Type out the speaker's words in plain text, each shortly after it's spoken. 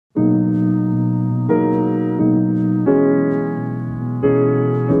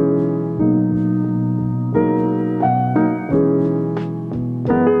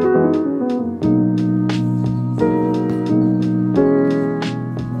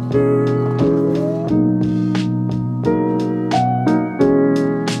Back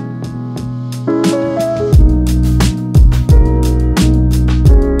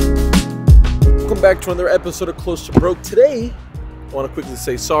to another episode of Close to Broke. Today, I want to quickly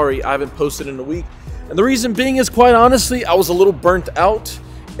say sorry, I haven't posted in a week. And the reason being is, quite honestly, I was a little burnt out.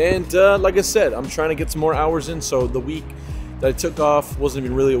 And like I said, I'm trying to get some more hours in. So the week that I took off wasn't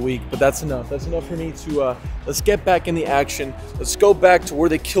even really a week, but that's enough. That's enough for me to, let's get back in the action. Let's go back to where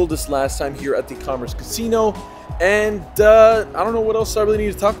they killed us last time here at the Commerce Casino. And I don't know what else I really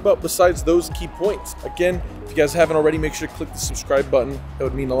need to talk about besides those key points. Again, if you guys haven't already, make sure to click the subscribe button. That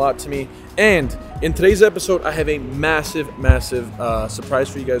would mean a lot to me. And in today's episode, I have a massive surprise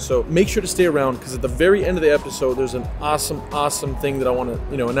for you guys. So make sure to stay around, because at the very end of the episode, there's an awesome thing that I want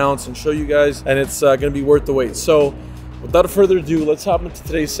to announce and show you guys, and it's going to be worth the wait. So without further ado, let's hop into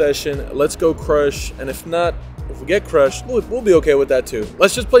today's session. Let's go crush, and if we get crushed, we'll be okay with that too.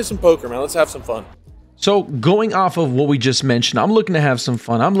 Let's just play some poker, man. Let's have some fun. So going off of what we just mentioned, I'm looking to have some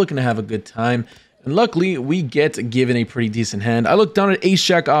fun. I'm looking to have a good time. And luckily, we get given a pretty decent hand. I look down at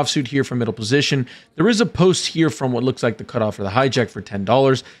ace-jack offsuit here from middle position. There is a post here from what looks like the cutoff for the hijack for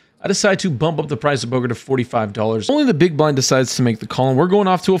 $10. I decide to bump up the price of poker to $45. Only the big blind decides to make the call, and we're going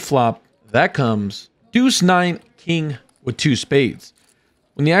off to a flop. That comes deuce-9, king with 2 spades.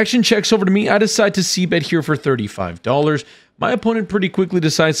 When the action checks over to me, I decide to c-bet here for $35. My opponent pretty quickly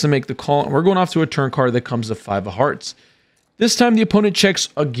decides to make the call, and we're going off to a turn card that comes to 5 of hearts. This time, the opponent checks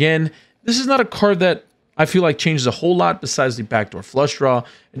again. This is not a card that I feel like changes a whole lot besides the backdoor flush draw.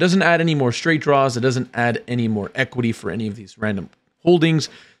 It doesn't add any more straight draws. It doesn't add any more equity for any of these random holdings.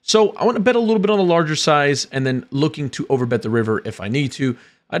 So I want to bet a little bit on the larger size and then looking to overbet the river if I need to.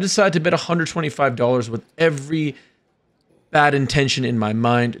 I decide to bet $125 with every bad intention in my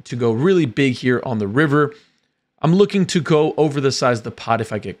mind to go really big here on the river. I'm looking to go over the size of the pot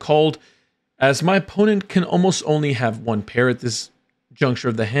if I get called, as my opponent can almost only have one pair at this juncture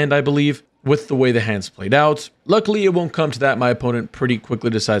of the hand, I believe, with the way the hand's played out. Luckily, it won't come to that. My opponent pretty quickly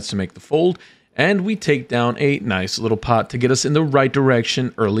decides to make the fold, and we take down a nice little pot to get us in the right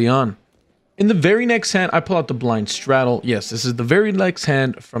direction early on. In the very next hand, I pull out the blind straddle. Yes, this is the very next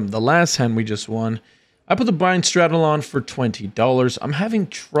hand from the last hand we just won. I put the blind straddle on for $20. I'm having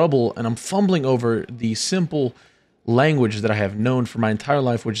trouble, and I'm fumbling over the simple language that I have known for my entire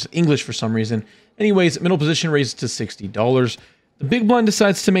life, which is English for some reason. Anyways, middle position raises to $60. The big blind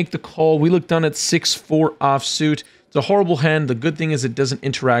decides to make the call. We look down at 6-4 offsuit. It's a horrible hand. The good thing is it doesn't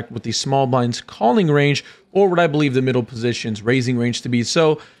interact with the small blind's calling range, or what I believe the middle position's raising range to be.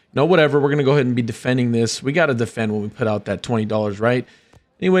 So, whatever. We're going to go ahead and be defending this. We got to defend when we put out that $20, right?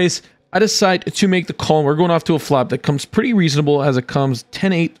 Anyways, I decide to make the call. We're going off to a flop that comes pretty reasonable, as it comes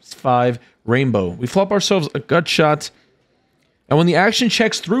 10-8-5 rainbow. We flop ourselves a gut shot, and when the action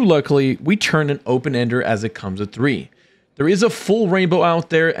checks through, luckily, we turn an open ender as it comes a 3. There is a full rainbow out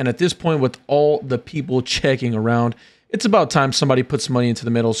there, and at this point, with all the people checking around, it's about time somebody puts money into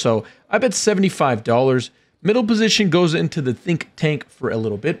the middle. So I bet $75. Middle position goes into the think tank for a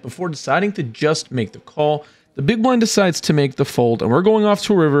little bit before deciding to just make the call. The big blind decides to make the fold, and we're going off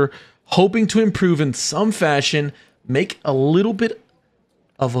to a river, hoping to improve in some fashion, make a little bit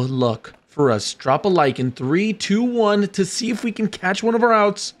of a luck for us. Drop a like in 3, 2, 1 to see if we can catch one of our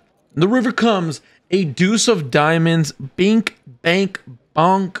outs. The river comes. A deuce of diamonds, bink, bank,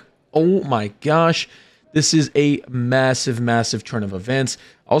 bonk. Oh my gosh. This is a massive turn of events.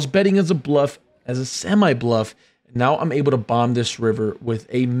 I was betting as a bluff, as a semi-bluff, and now I'm able to bomb this river with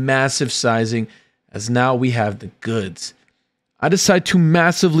a massive sizing, as now we have the goods. I decide to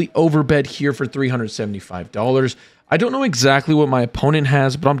massively overbet here for $375. I don't know exactly what my opponent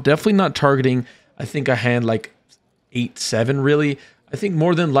has, but I'm definitely not targeting, I think, a hand like 8-7 really. I think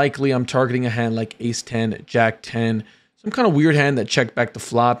more than likely I'm targeting a hand like ace-10, jack-10, some kind of weird hand that checked back the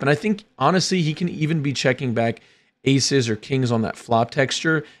flop. And I think, honestly, he can even be checking back aces or kings on that flop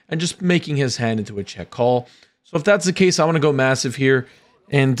texture and just making his hand into a check call. So if that's the case, I want to go massive here.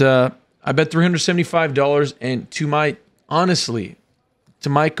 And I bet $375. And to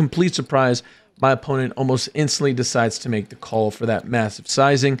my complete surprise, my opponent almost instantly decides to make the call for that massive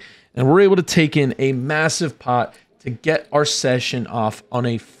sizing. And we're able to take in a massive pot to get our session off on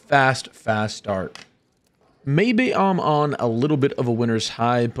a fast start. Maybe I'm on a little bit of a winner's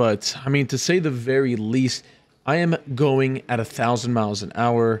high, but I mean, to say the very least, I am going at 1,000 miles an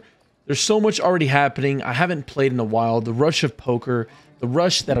hour. There's so much already happening. I haven't played in a while. The rush of poker, the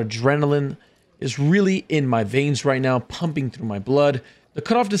rush, that adrenaline is really in my veins right now, pumping through my blood. The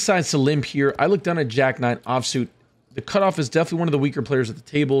cutoff decides to limp here. I look down at Jack-9 offsuit. The cutoff is definitely one of the weaker players at the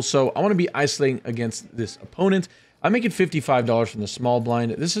table, so I want to be isolating against this opponent. I make it $55 from the small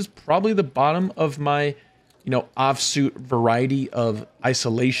blind. This is probably the bottom of my, offsuit variety of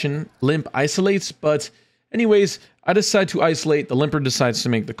isolation, limp isolates. But anyways, I decide to isolate. The limper decides to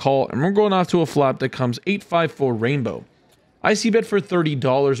make the call, and we're going off to a flop that comes 8-5-4 rainbow. I see bet for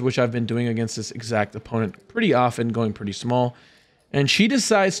 $30, which I've been doing against this exact opponent pretty often, going pretty small. And she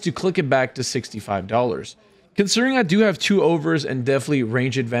decides to click it back to $65. Considering I do have 2 overs and definitely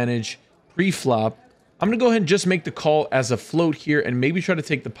range advantage pre-flop, I'm going to go ahead and just make the call as a float here and maybe try to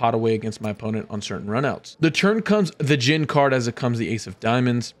take the pot away against my opponent on certain runouts. The turn comes the gin card as it comes the ace of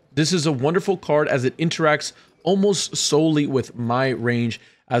diamonds. This is a wonderful card as it interacts almost solely with my range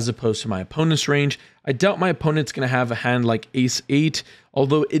as opposed to my opponent's range. I doubt my opponent's going to have a hand like ace 8,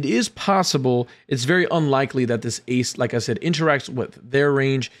 although it is possible. It's very unlikely that this ace, like I said, interacts with their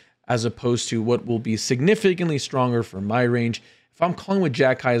range as opposed to what will be significantly stronger for my range. If I'm calling with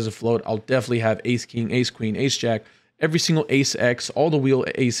jack high as a float, I'll definitely have ace king, ace queen, ace jack, every single ace X, all the wheel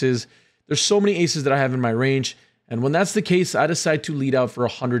aces. There's so many aces that I have in my range. And when that's the case, I decide to lead out for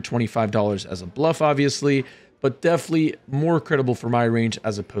 $125 as a bluff, obviously, but definitely more credible for my range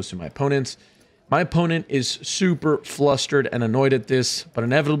as opposed to my opponent's. My opponent is super flustered and annoyed at this, but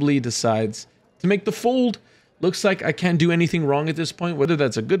inevitably decides to make the fold. Looks like I can't do anything wrong at this point, whether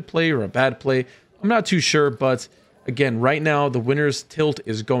that's a good play or a bad play. I'm not too sure, but again, right now, the winner's tilt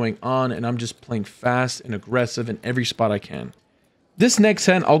is going on, and I'm just playing fast and aggressive in every spot I can. This next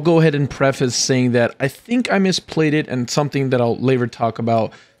hand, I'll go ahead and preface saying that I think I misplayed it, and something that I'll later talk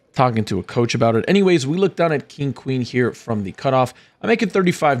about, talking to a coach about it. Anyways, we look down at king queen here from the cutoff. I make it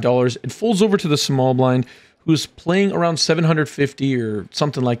 $35. It folds over to the small blind, who's playing around 750 or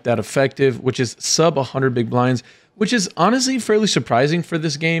something like that effective, which is sub 100 big blinds, which is honestly fairly surprising for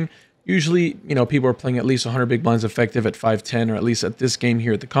this game. Usually, people are playing at least 100 big blinds effective at 510, or at least at this game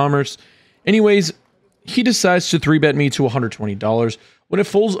here at the Commerce. Anyways, he decides to 3-bet me to $120. When it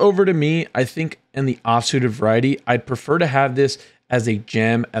folds over to me, I think in the offsuited variety, I'd prefer to have this as a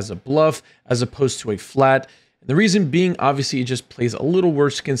jam, as a bluff, as opposed to a flat. And the reason being, obviously, it just plays a little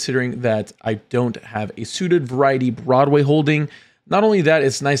worse considering that I don't have a suited variety Broadway holding. Not only that,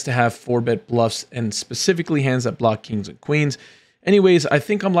 it's nice to have 4-bet bluffs and specifically hands that block kings and queens. Anyways, I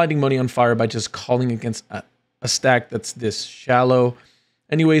think I'm lighting money on fire by just calling against a stack that's this shallow.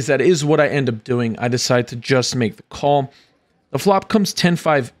 Anyways, that is what I end up doing. I decide to just make the call. The flop comes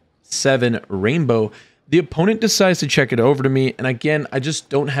 10-5-7 rainbow. The opponent decides to check it over to me. And again, I just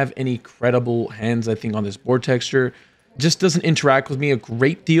don't have any credible hands, I think, on this board texture. It just doesn't interact with me a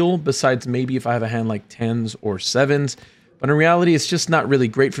great deal, besides maybe if I have a hand like 10s or 7s. But in reality, it's just not really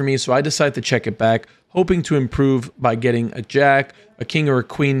great for me. So I decide to check it back, hoping to improve by getting a jack, a king, or a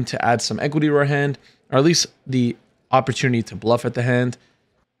queen to add some equity to our hand, or at least the opportunity to bluff at the hand.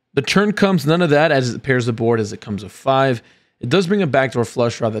 The turn comes none of that as it pairs the board as it comes a 5. It does bring a backdoor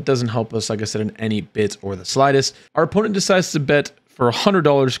flush draw that doesn't help us, like I said, in any bit or the slightest. Our opponent decides to bet for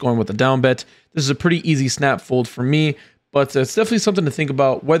 $100 going with a down bet. This is a pretty easy snap fold for me, but it's definitely something to think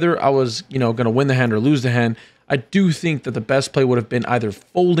about whether I was, going to win the hand or lose the hand. I do think that the best play would have been either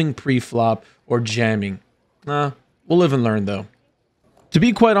folding pre-flop or jamming. We'll live and learn though. To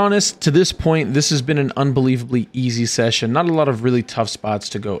be quite honest, to this point, this has been an unbelievably easy session. Not a lot of really tough spots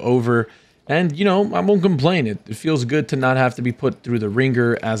to go over. And, I won't complain. It feels good to not have to be put through the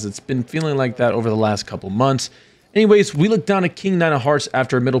ringer, as it's been feeling like that over the last couple months. Anyways, we look down at king 9 of hearts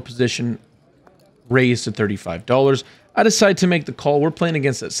after a middle position raised to $35. I decide to make the call. We're playing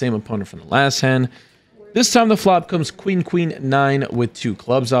against that same opponent from the last hand. This time the flop comes queen 9 with 2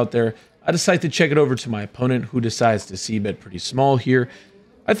 clubs out there. I decide to check it over to my opponent, who decides to c-bet pretty small here.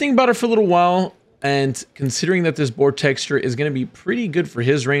 I think about it for a little while, and considering that this board texture is going to be pretty good for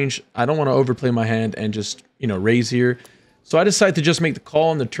his range, I don't want to overplay my hand and just, raise here. So I decide to just make the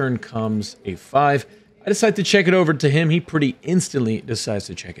call, and the turn comes a 5. I decide to check it over to him. He pretty instantly decides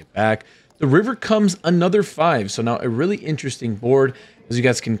to check it back. The river comes another 5. So now a really interesting board. As you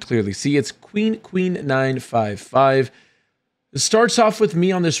guys can clearly see, it's queen 9 5 5. It starts off with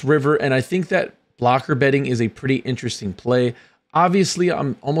me on this river, and I think that blocker betting is a pretty interesting play. Obviously,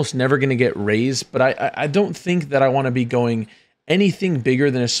 I'm almost never going to get raised, but I don't think that I want to be going anything bigger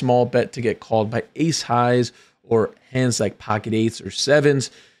than a small bet to get called by ace highs or hands like pocket 8s or 7s.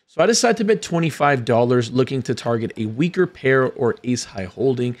 So I decide to bet $25, looking to target a weaker pair or ace high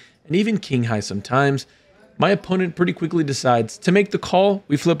holding, and even king high sometimes. My opponent pretty quickly decides to make the call.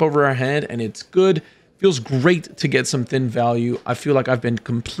 We flip over our hand, and it's good. Feels great to get some thin value. I feel like I've been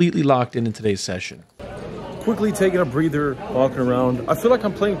completely locked in today's session. Quickly taking a breather, walking around. I feel like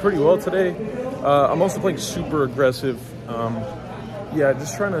I'm playing pretty well today. I'm also playing super aggressive. yeah,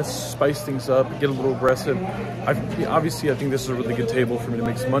 just trying to spice things up, get a little aggressive. Obviously, I think this is a really good table for me to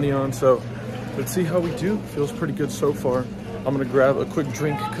make some money on, so let's see how we do. Feels pretty good so far. I'm gonna grab a quick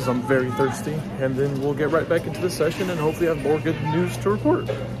drink because I'm very thirsty, and then we'll get right back into the session and hopefully have more good news to report.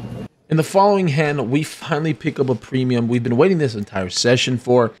 In the following hand, we finally pick up a premium we've been waiting this entire session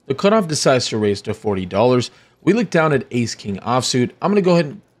for. The cutoff decides to raise to $40. We look down at ace-king offsuit. I'm going to go ahead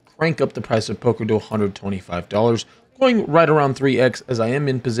and crank up the price of poker to $125, going right around 3x as I am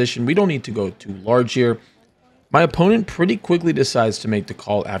in position. We don't need to go too large here. My opponent pretty quickly decides to make the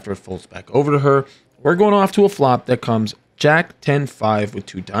call after it folds back over to her. We're going off to a flop that comes Jack 10-5 with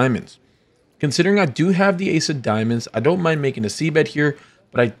 2 diamonds. Considering I do have the ace of diamonds, I don't mind making a c-bet here,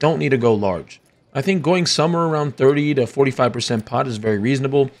 but I don't need to go large. I think going somewhere around 30 to 45% pot is very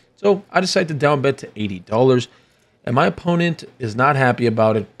reasonable, so I decide to down bet to $80, and my opponent is not happy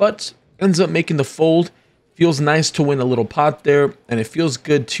about it, but ends up making the fold. Feels nice to win a little pot there, and it feels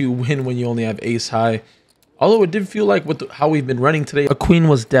good to win when you only have ace high. Although it did feel like with how we've been running today, a queen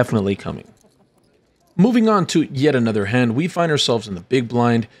was definitely coming. Moving on to yet another hand, we find ourselves in the big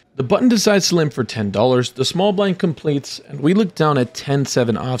blind. The button decides to limp for $10. The small blind completes, and we look down at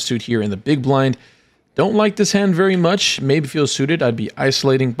 10-7 offsuit here in the big blind. Don't like this hand very much. Maybe feels suited. I'd be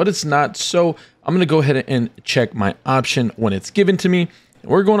isolating, but it's not. So I'm going to go ahead and check my option when it's given to me.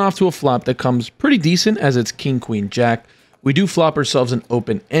 We're going off to a flop that comes pretty decent as it's king, queen, jack. We do flop ourselves an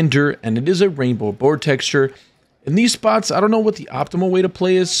open ender, and it is a rainbow board texture. In these spots, I don't know what the optimal way to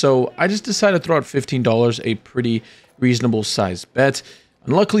play is, so I just decided to throw out $15, a pretty reasonable sized bet.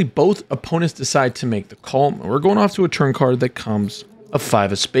 And luckily, both opponents decide to make the call, and we're going off to a turn card that comes a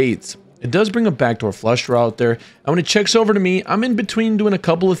 5 of spades. It does bring a backdoor flush draw out there, and when it checks over to me, I'm in between doing a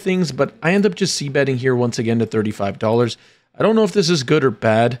couple of things, but I end up just c-betting here once again to $35. I don't know if this is good or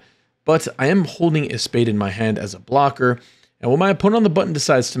bad, but I am holding a spade in my hand as a blocker, and when my opponent on the button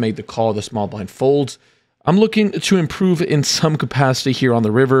decides to make the call, the small blind folds. I'm looking to improve in some capacity here on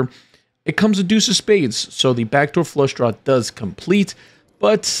the river. It comes a deuce of spades, so the backdoor flush draw does complete,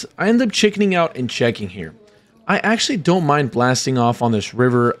 but I end up chickening out and checking here. I actually don't mind blasting off on this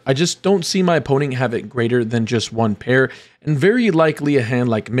river. I just don't see my opponent have it greater than just one pair, and very likely a hand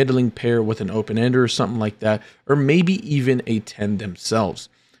like middling pair with an open ender or something like that, or maybe even a 10 themselves.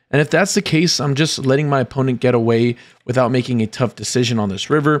 And if that's the case, I'm just letting my opponent get away without making a tough decision on this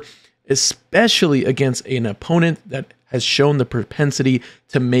river, especially against an opponent that has shown the propensity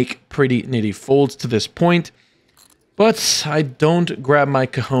to make pretty nitty folds to this point. But I don't grab my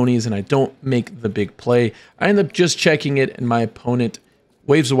cojones and I don't make the big play. I end up just checking it, and my opponent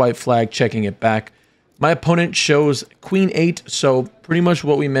waves a white flag, checking it back. My opponent shows queen 8, so pretty much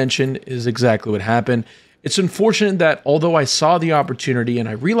what we mentioned is exactly what happened. It's unfortunate that although I saw the opportunity and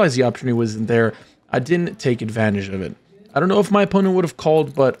I realized the opportunity wasn't there, I didn't take advantage of it. I don't know if my opponent would have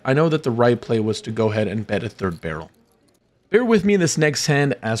called, but I know that the right play was to go ahead and bet a third barrel. Bear with me in this next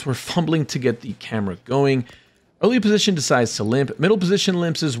hand as we're fumbling to get the camera going. Early position decides to limp, middle position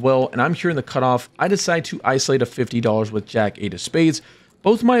limps as well, and I'm here in the cutoff. I decide to isolate a $50 with jack 8 of spades.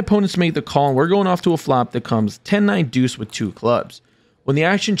 Both my opponents make the call, and we're going off to a flop that comes 10-9 deuce with 2 clubs. When the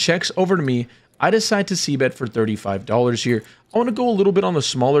action checks over to me, I decide to c-bet for $35 here. I want to go a little bit on the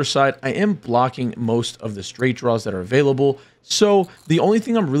smaller side. I am blocking most of the straight draws that are available, so the only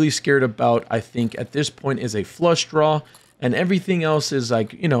thing I'm really scared about, I think, at this point is a flush draw, and everything else is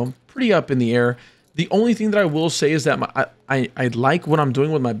like, you know, pretty up in the air. The only thing that I will say is that I like what I'm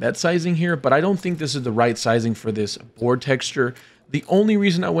doing with my bet sizing here, but I don't think this is the right sizing for this board texture. The only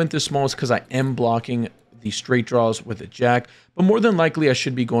reason I went this small is because I am blocking the straight draws with a jack, but more than likely I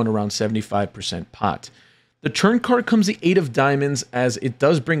should be going around 75% pot. The turn card comes the 8 of diamonds, as it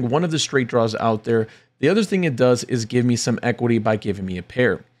does bring one of the straight draws out there. The other thing it does is give me some equity by giving me a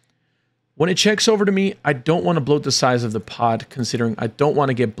pair. When it checks over to me, I don't want to bloat the size of the pot, considering I don't want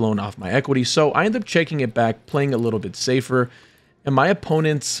to get blown off my equity, so I end up checking it back, playing a little bit safer, and my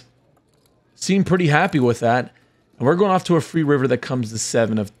opponents seem pretty happy with that, and we're going off to a free river that comes the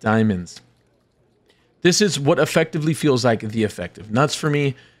 7 of diamonds. This is what effectively feels like the effective nuts for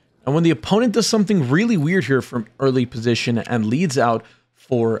me, and when the opponent does something really weird here from early position and leads out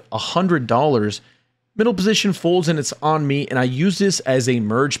for $100, middle position folds and it's on me, and I use this as a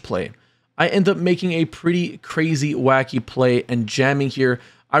merge play. I end up making a pretty crazy, wacky play and jamming here.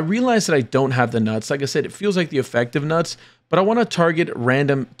 I realize that I don't have the nuts. Like I said, it feels like the effective nuts, but I want to target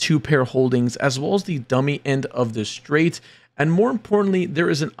random 2-pair holdings as well as the dummy end of the straight. And more importantly,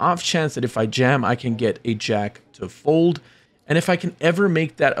 there is an off chance that if I jam, I can get a jack to fold. And if I can ever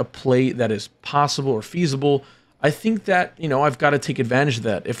make that a play that is possible or feasible, I think that, you know, I've got to take advantage of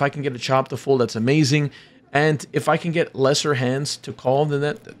that. If I can get a chop to fold, that's amazing. And if I can get lesser hands to call,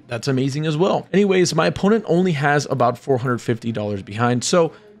 then that's amazing as well. Anyways, my opponent only has about $450 behind.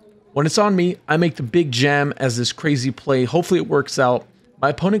 So when it's on me, I make the big jam as this crazy play. Hopefully it works out. My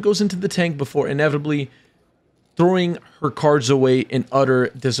opponent goes into the tank before inevitably throwing her cards away in utter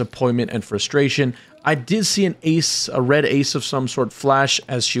disappointment and frustration. I did see an ace, a red ace of some sort flash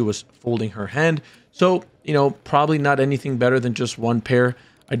as she was folding her hand. So, you know, probably not anything better than just one pair.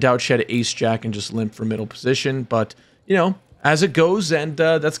 I doubt she had ace jack and just limped for middle position, but you know, as it goes. And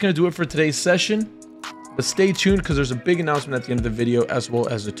that's going to do it for today's session. But stay tuned because there's a big announcement at the end of the video as well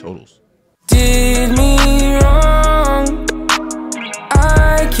as the totals. Did me wrong,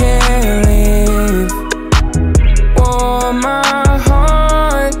 I can't live. Wore my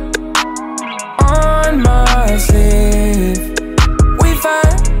heart on my sleeve. We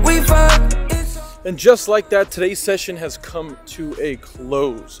fight. And just like that, today's session has come to a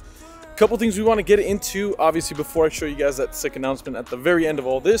close. A couple things we want to get into, obviously, before I show you guys that sick announcement at the very end of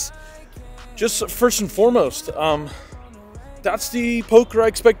all this. Just first and foremost, that's the poker I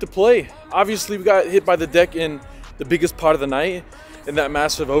expect to play. Obviously, we got hit by the deck in the biggest part of the night in that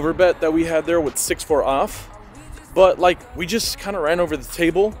massive overbet that we had there with 6-4 off. But like, we just kind of ran over the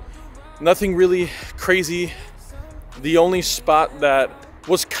table. Nothing really crazy. The only spot that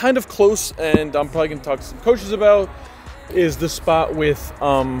was kind of close, and I'm probably gonna talk to some coaches about, is the spot with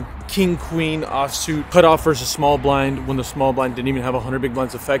king queen offsuit cutoff versus small blind when the small blind didn't even have 100 big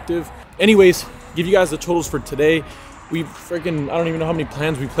blinds effective. Anyways, give you guys the totals for today. We freaking, I don't even know how many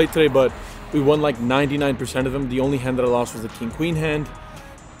plans we played today, but we won like 99% of them. The only hand that I lost was the king queen hand,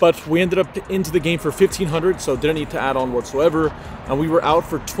 but we ended up into the game for 1,500, so didn't need to add on whatsoever, and we were out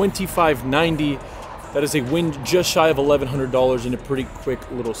for 25.90. That is a win just shy of $1,100 in a pretty quick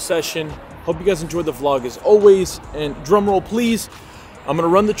little session. Hope you guys enjoyed the vlog as always, and drum roll please. I'm gonna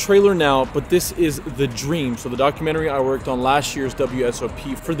run the trailer now, but this is The Dream. So the documentary I worked on last year's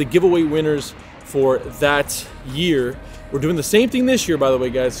WSOP for the giveaway winners for that year. We're doing the same thing this year, by the way,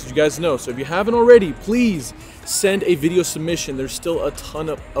 guys, as you guys know. So if you haven't already, please send a video submission. There's still a ton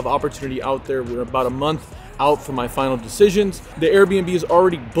of opportunity out there. We're about a month out from my final decisions. The Airbnb is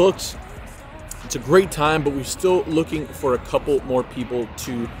already booked. It's a great time, but we're still looking for a couple more people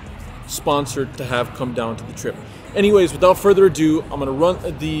to sponsor to have come down to the trip. Anyways, without further ado, I'm gonna run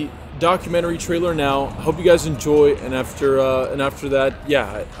the documentary trailer now. I hope you guys enjoy, and after that,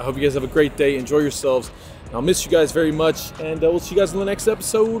 yeah, I hope you guys have a great day. Enjoy yourselves. I'll miss you guys very much, and we'll see you guys in the next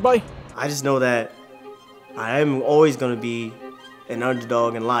episode. Bye. I just know that I am always going to be an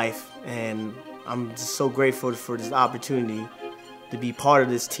underdog in life, and I'm just so grateful for this opportunity to be part of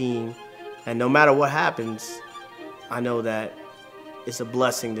this team. And no matter what happens, I know that it's a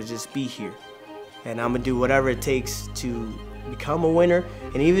blessing to just be here. And I'm going to do whatever it takes to become a winner.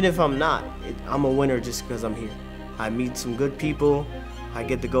 And even if I'm not, I'm a winner just because I'm here. I meet some good people. I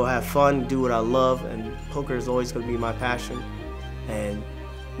get to go have fun, do what I love, and poker is always going to be my passion. And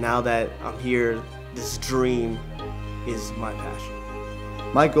now that I'm here, this dream is my passion.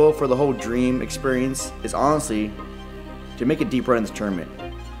 My goal for the whole dream experience is honestly to make a deep run in this tournament.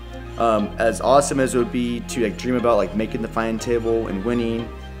 As awesome as it would be to dream about making the final table and winning,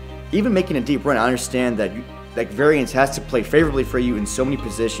 even making a deep run, I understand that variance has to play favorably for you in so many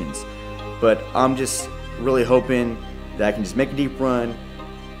positions. But I'm just really hoping that I can just make a deep run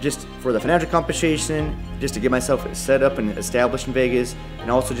just for the financial compensation, just to get myself set up and established in Vegas, and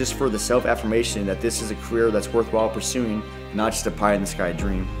also just for the self-affirmation that this is a career that's worthwhile pursuing, not just a pie-in-the-sky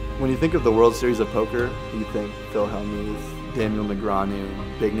dream. When you think of the World Series of Poker, you think Phil Hellmuth, Daniel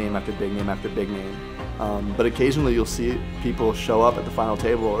Negreanu, big name after big name after big name. But occasionally you'll see people show up at the final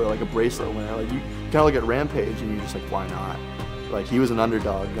table, or like a bracelet winner. You kind of look at Rampage and you're just like, why not? He was an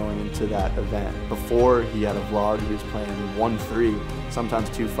underdog going into that event. Before he had a vlog, he was playing 1-3, sometimes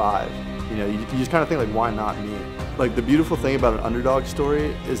 2-5. You just kind of think why not me? The beautiful thing about an underdog story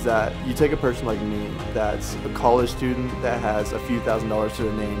is that you take a person like me that's a college student that has a few $1,000s to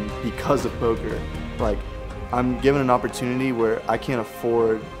their name because of poker. I'm given an opportunity where I can't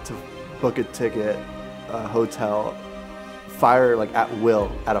afford to book a ticket, a hotel, fire at will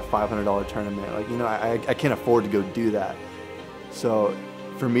at a $500 tournament. I can't afford to go do that. So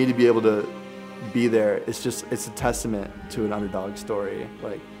for me to be able to be there, it's a testament to an underdog story.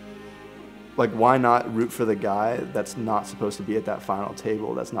 Why not root for the guy that's not supposed to be at that final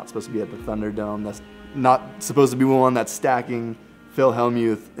table, that's not supposed to be at the Thunderdome, that's not supposed to be one that's stacking Phil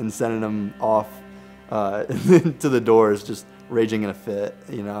Hellmuth and sending him off to the doors, just raging in a fit.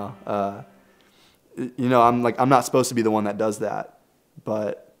 I'm not supposed to be the one that does that.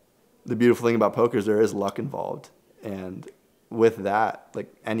 But the beautiful thing about poker is there is luck involved, and with that,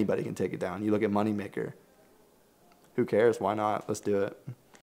 anybody can take it down. You look at Moneymaker, who cares? Why not? Let's do it.